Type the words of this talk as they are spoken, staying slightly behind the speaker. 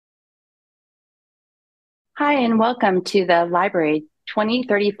Hi, and welcome to the Library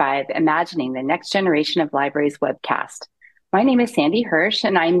 2035 Imagining the Next Generation of Libraries webcast. My name is Sandy Hirsch,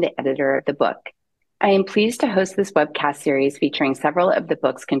 and I'm the editor of the book. I am pleased to host this webcast series featuring several of the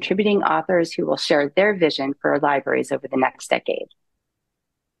book's contributing authors who will share their vision for libraries over the next decade.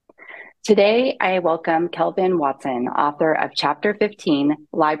 Today, I welcome Kelvin Watson, author of Chapter 15,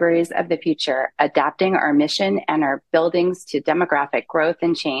 Libraries of the Future, Adapting Our Mission and Our Buildings to Demographic Growth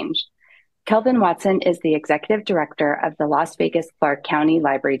and Change. Kelvin Watson is the executive director of the Las Vegas Clark County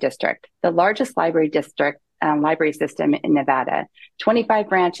Library District, the largest library system in Nevada, 25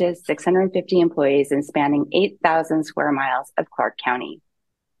 branches, 650 employees, and spanning 8,000 square miles of Clark County.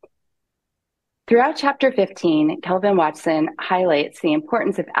 Throughout Chapter 15, Kelvin Watson highlights the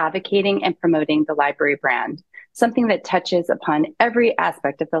importance of advocating and promoting the library brand, something that touches upon every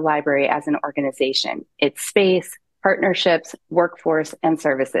aspect of the library as an organization, its space, partnerships, workforce, and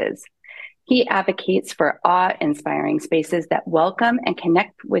services. He advocates for awe-inspiring spaces that welcome and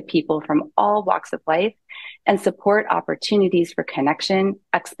connect with people from all walks of life and support opportunities for connection,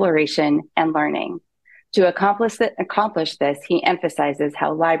 exploration, and learning. To accomplish this, he emphasizes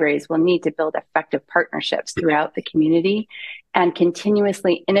how libraries will need to build effective partnerships throughout the community and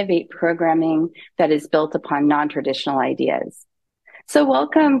continuously innovate programming that is built upon non-traditional ideas. So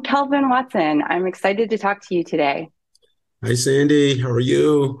welcome, Kelvin Watson. I'm excited to talk to you today. Hi, Sandy. How are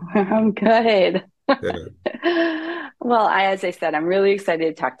you? I'm good. Good. Well, as I said, I'm really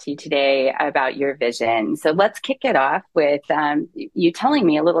excited to talk to you today about your vision. So let's kick it off with you telling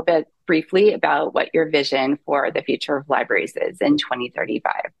me a little bit briefly about what your vision for the future of libraries is in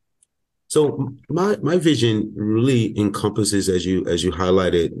 2035. So my vision really encompasses, as you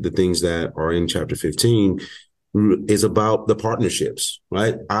highlighted, the things that are in Chapter 15 is about the partnerships,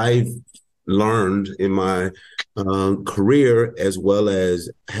 right? I've learned in my career, as well as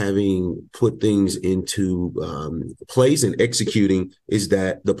having put things into place and executing, is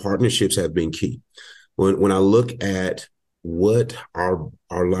that the partnerships have been key. When I look at what our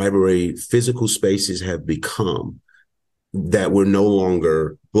library physical spaces have become, that we're no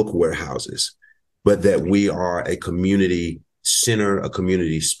longer book warehouses, but that we are a community center, a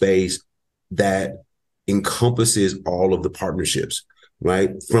community space that encompasses all of the partnerships,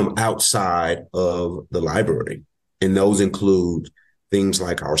 right, from outside of the library. And those include things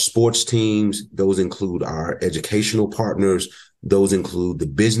like our sports teams, those include our educational partners, those include the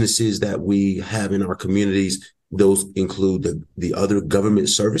businesses that we have in our communities, those include the other government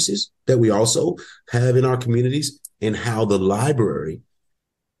services that we also have in our communities, and how the library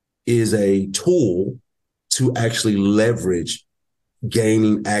is a tool to actually leverage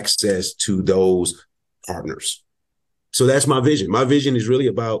gaining access to those partners. So that's my vision. My vision is really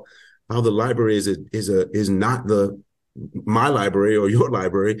about how the library is not my library or your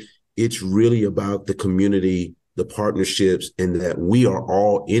library. It's really about the community, the partnerships, and that we are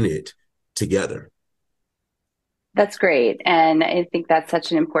all in it together. That's great. And I think that's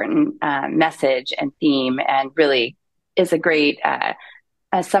such an important message and theme, and really is a great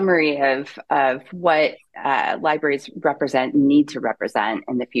a summary of what libraries represent and need to represent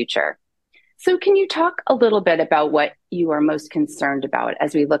in the future. So can you talk a little bit about what you are most concerned about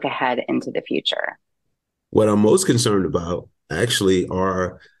as we look ahead into the future? What I'm most concerned about actually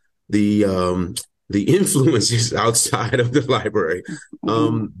are the influences outside of the library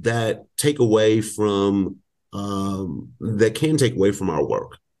Mhm. that take away from that can take away from our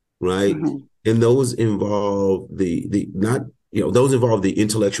work, right? Mhm. And those involve the not those involve the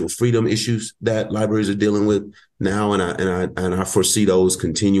intellectual freedom issues that libraries are dealing with now, and I foresee those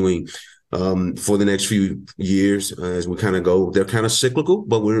continuing for the next few years as we kind of go. They're kind of cyclical,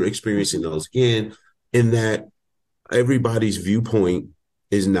 but we're experiencing Mhm. those again. In that everybody's viewpoint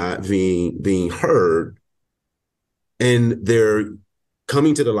is not being heard, and they're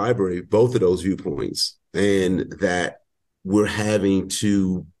coming to the library, both of those viewpoints, and that we're having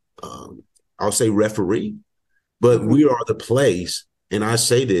to, I'll say, referee, but we Mhm. are the place. And I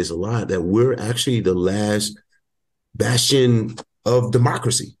say this a lot, that we're actually the last bastion of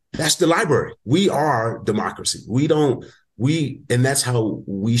democracy. That's the library. We are democracy. And that's how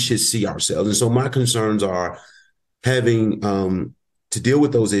we should see ourselves. And so my concerns are having to deal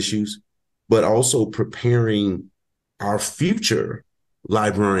with those issues, but also preparing our future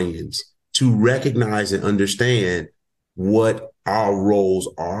librarians to recognize and understand what our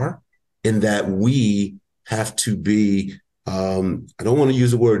roles are, and that we have to be, I don't want to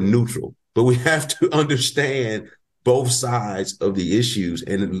use the word neutral, but we have to understand both sides of the issues,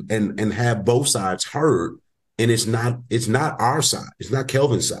 and have both sides heard. And it's not our side. It's not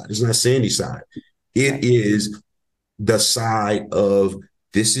Kelvin's side. It's not Sandy's side. It Right. is the side of,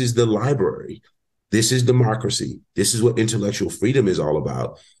 this is the library, this is democracy. This is what intellectual freedom is all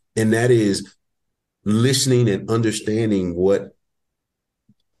about. And that is listening and understanding what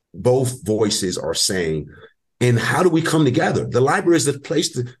both voices are saying. And how do we come together? The library is the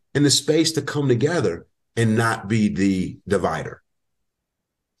place and the space to come together and not be the divider.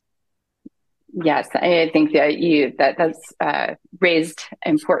 Yes, I think that's raised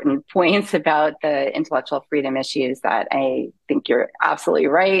important points about the intellectual freedom issues that I think you're absolutely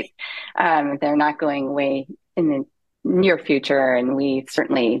right. They're not going away in the near future, and we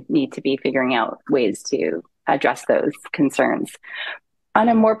certainly need to be figuring out ways to address those concerns. On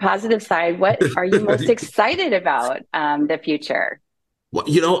a more positive side, what are you most excited about the future?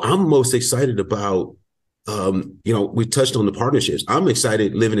 Well, I'm most excited about, we touched on the partnerships. I'm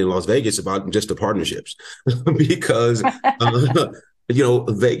excited living in Las Vegas about just the partnerships because,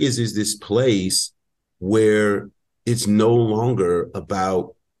 Vegas is this place where it's no longer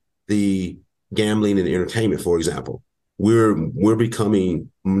about the gambling and entertainment, for example. We're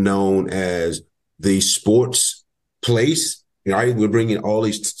becoming known as the sports place, right? We're bringing all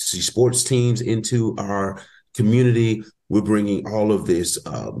these sports teams into our community. We're bringing all of this,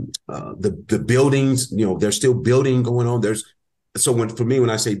 the buildings, there's still building going on. For me, when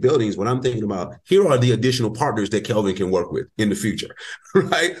I say buildings, what I'm thinking about, here are the additional partners that Kelvin can work with in the future,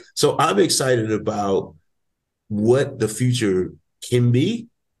 right? So I'm excited about what the future can be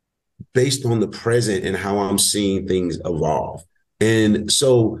based on the present and how I'm seeing things evolve. And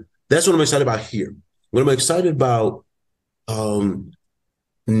so that's what I'm excited about here. What I'm excited about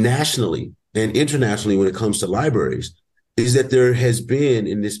nationally and internationally when it comes to libraries is that there has been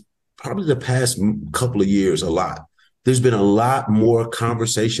in this probably the past couple of years there's been a lot more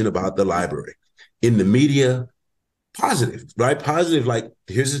conversation about the library in the media. Positive, right? Positive, like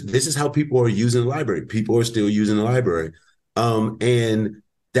this is how people are using the library. People are still using the library. And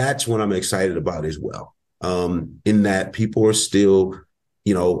that's what I'm excited about as well. In that people are still,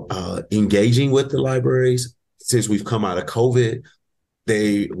 engaging with the libraries. Since we've come out of COVID,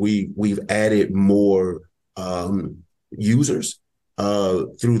 we've added more users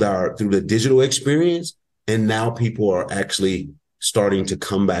through the digital experience, and now people are actually starting to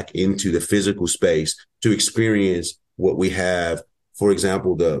come back into the physical space to experience what we have. For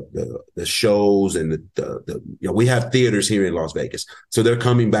example, the shows and we have theaters here in Las Vegas, so they're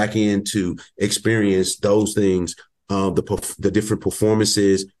coming back in to experience those things, the different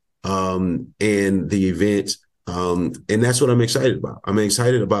performances and the events. And that's what I'm excited about. I'm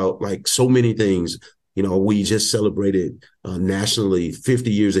excited about like so many things. We just celebrated nationally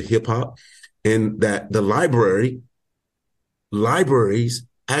 50 years of hip hop, and that the libraries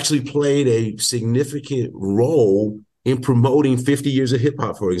actually played a significant role in promoting 50 years of hip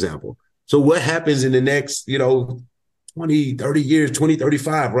hop, for example. So what happens in the next, 20, 30 years,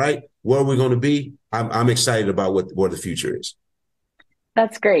 2035, right? Where are we going to be? I'm excited about where the future is.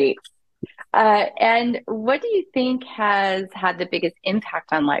 That's great. And what do you think has had the biggest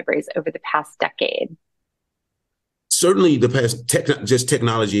impact on libraries over the past decade? Certainly the past just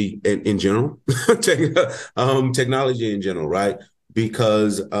technology in general, technology in general, right?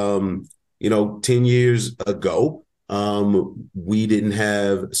 Because, 10 years ago, we didn't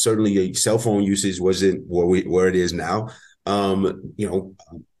have, certainly a cell phone usage wasn't where it is now.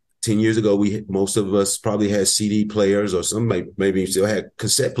 10 years ago, most of us probably had CD players, or some maybe still had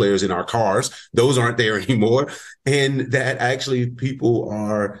cassette players in our cars. Those aren't there anymore. And that actually people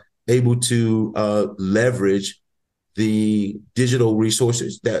are able to leverage the digital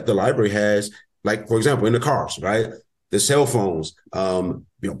resources that the library has, like, for example, in the cars, right? The cell phones,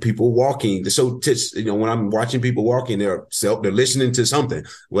 people walking. So, when I'm watching people walking, they're listening to something,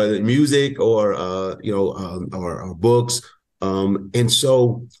 whether it's music or, or books. And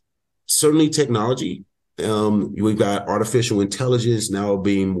so certainly technology, we've got artificial intelligence now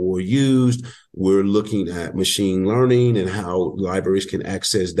being more used. We're looking at machine learning and how libraries can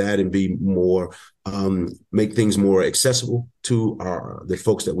access that and be more, make things more accessible to the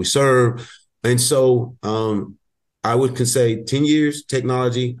folks that we serve. And so I would say 10 years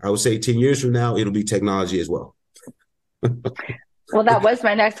technology. I would say 10 years from now, it'll be technology as well. Well, that was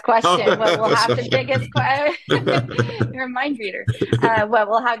my next question. What will have the biggest you're a mind reader. What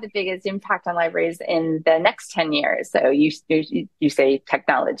will have the biggest impact on libraries in the next 10 years? So you say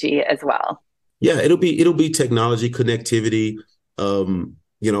technology as well. Yeah, it'll be technology, connectivity.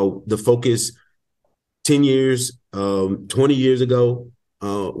 The focus 10 years, 20 years ago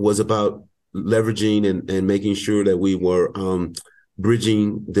was about leveraging and making sure that we were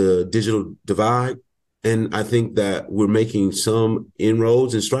bridging the digital divide. And I think that we're making some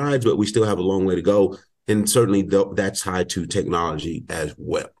inroads and strides, but we still have a long way to go. And certainly that's tied to technology as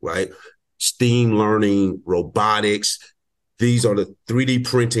well, right? STEAM learning, robotics. These are the 3D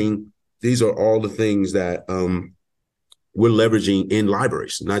printing. These are all the things that we're leveraging in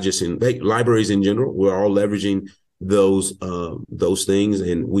libraries, not just in libraries in general. We're all leveraging those things,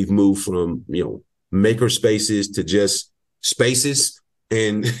 and we've moved from maker spaces to just spaces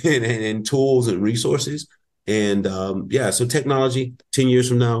and and tools and resources. And so technology, 10 years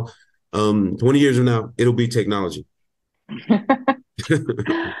from now, 20 years from now, it'll be technology.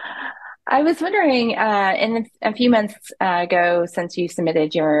 I was wondering, in a few months ago, since you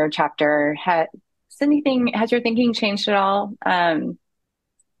submitted your chapter, has your thinking changed at all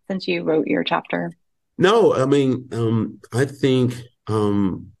since you wrote your chapter? No, I mean, I think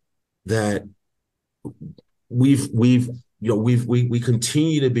that we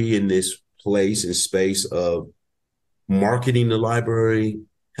continue to be in this place and space of marketing the library,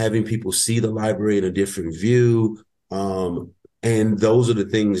 having people see the library in a different view. And those are the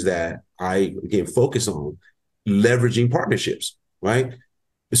things that I, again, focus on, leveraging partnerships, right?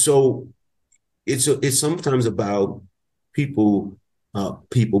 So it's sometimes about people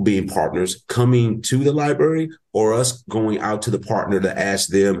people being partners coming to the library, or us going out to the partner to ask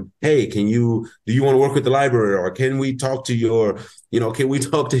them, hey, do you want to work with the library, or can we talk to your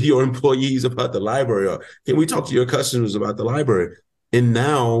employees about the library, or can we talk to your customers about the library? And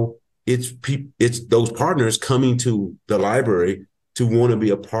now it's those partners coming to the library to want to be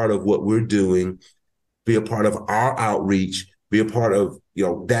a part of what we're doing, be a part of our outreach, be a part of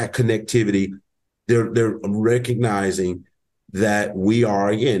that connectivity. They're recognizing that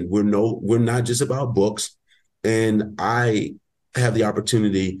we're not just about books. And I have the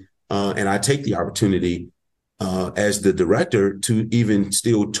opportunity, and I take the opportunity as the director to even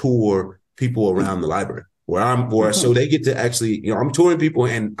still tour people around the library so they get to actually, I'm touring people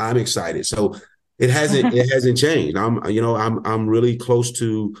and I'm excited. So it hasn't changed. I'm really close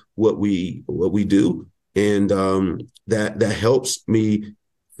to what we do. And that helps me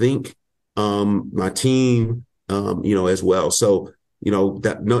think, my team, as well. So,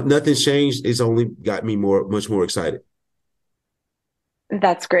 nothing's changed. It's only got me much more excited.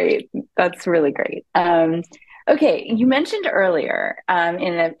 That's great. That's really great. Okay, you mentioned earlier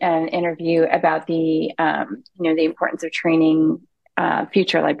in an interview about the importance of training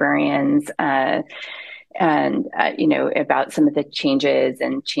future librarians, and about some of the changes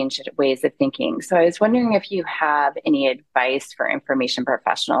and changed ways of thinking. So I was wondering if you have any advice for information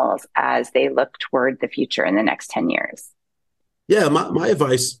professionals as they look toward the future in the next 10 years. Yeah, my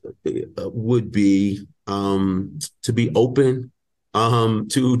advice would be to be open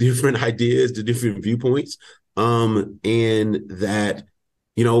to different ideas, to different viewpoints, and that,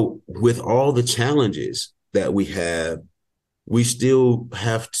 with all the challenges that we have, we still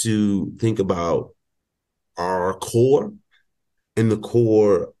have to think about our core and the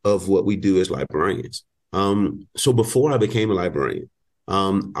core of what we do as librarians. So before I became a librarian,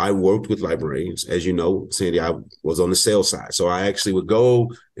 I worked with librarians. As you know, Sandy, I was on the sales side. So I actually would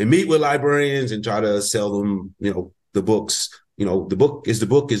go and meet with librarians and try to sell them, the books. The book is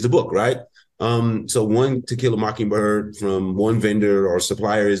the book, right? So one To Kill a Mockingbird from one vendor or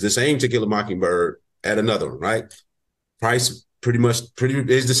supplier is the same To Kill a Mockingbird at another one, right? Price pretty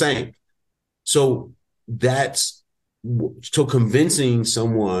is the same. So convincing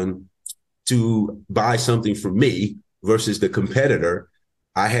someone to buy something from me versus the competitor,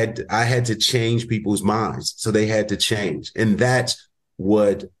 I had to change people's minds. So they had to change. And that's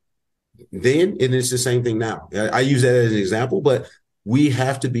what then, and it's the same thing now. I use that as an example, but we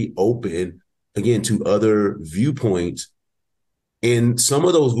have to be open again to other viewpoints. And some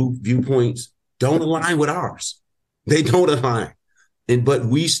of those viewpoints don't align with ours. They don't align. But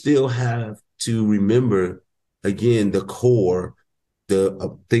we still have to remember, again, the core,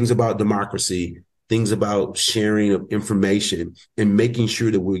 the things about democracy, things about sharing of information, and making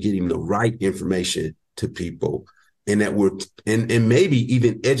sure that we're getting the right information to people, and that and maybe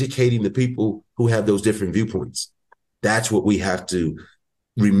even educating the people who have those different viewpoints. That's what we have to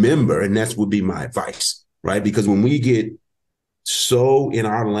remember, and that would be my advice, right? Because when we get so in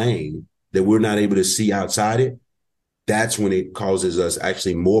our lane that we're not able to see outside it, that's when it causes us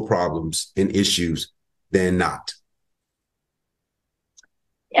actually more problems and issues than not.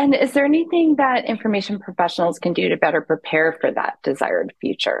 And is there anything that information professionals can do to better prepare for that desired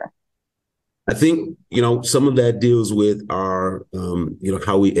future? I think, some of that deals with our,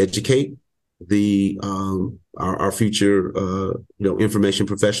 how we educate our future, information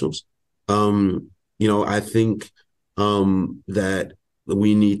professionals. I think that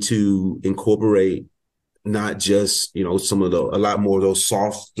we need to incorporate not just, a lot more of those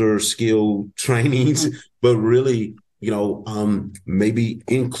softer skill trainings, but really maybe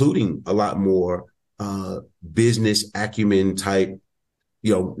including a lot more business acumen type,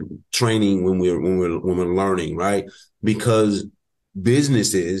 training when we're learning, right? Because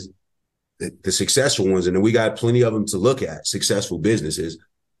businesses, the successful ones, and we got plenty of them to look at, successful businesses,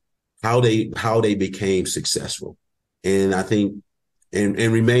 how they became successful, and I think and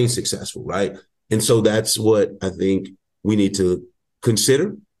remain successful, right? And so that's what I think we need to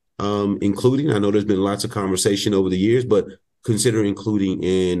consider, including. I know there's been lots of conversation over the years, but consider including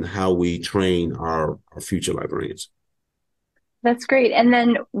in how we train our future librarians. That's great. And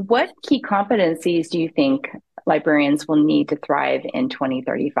then what key competencies do you think librarians will need to thrive in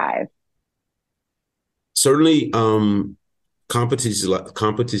 2035? Certainly,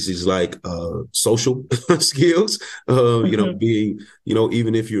 competencies like social skills, Hmm. being,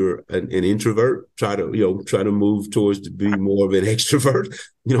 even if you're an introvert, try to move towards to be more of an extrovert,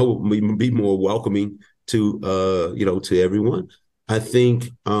 be more welcoming to everyone. I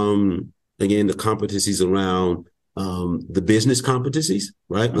think, again, the competencies around, the business competencies,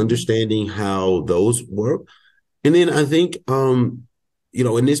 right? Hmm. Understanding how those work. And then I think, and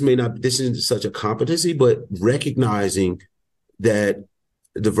this isn't such a competency, but recognizing that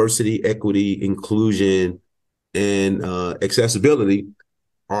diversity, equity, inclusion, and accessibility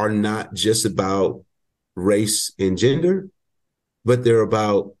are not just about race and gender, but they're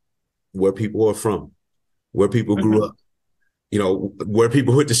about where people are from, where people grew Hmm. up, where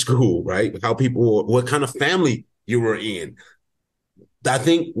people went to school, right? What kind of family you were in. I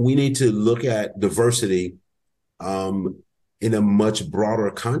think we need to look at diversity, um, in a much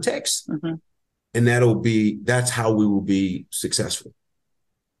broader context, Hmm. and that's how we will be successful.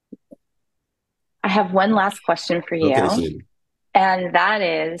 I have one last question for Okay, you, Sandy. and that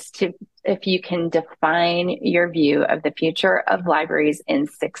is to if you can define your view of the future of libraries in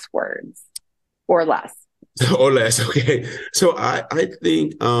 6 words or less. Or less. Okay. So I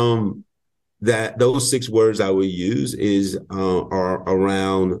think, that those 6 words I would use are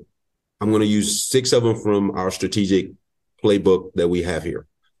around. I'm going to use 6 of them from our strategic playbook that we have here,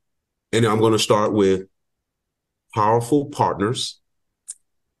 and I'm going to start with powerful partners,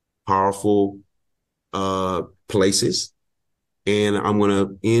 powerful places, and I'm going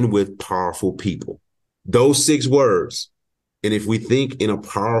to end with powerful people. Those 6 words, and if we think in a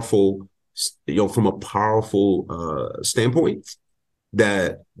powerful, from a powerful standpoint,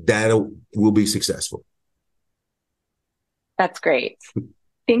 that will be successful. That's great.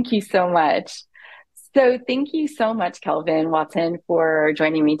 Thank you so much. So, thank you so much, Kelvin Watson, for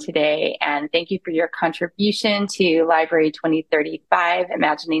joining me today. And thank you for your contribution to Library 2035,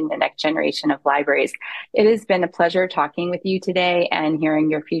 Imagining the Next Generation of Libraries. It has been a pleasure talking with you today and hearing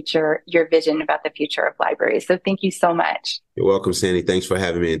your vision about the future of libraries. So, thank you so much. You're welcome, Sandy. Thanks for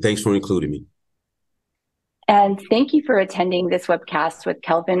having me, and thanks for including me. And thank you for attending this webcast with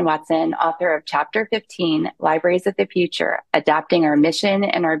Kelvin Watson, author of Chapter 15, Libraries of the Future, Adapting Our Mission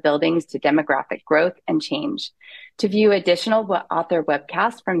and Our Buildings to Demographic Growth and Change. To view additional author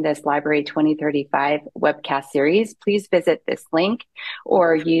webcasts from this Library 2035 webcast series, please visit this link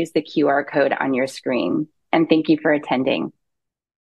or use the QR code on your screen. And thank you for attending.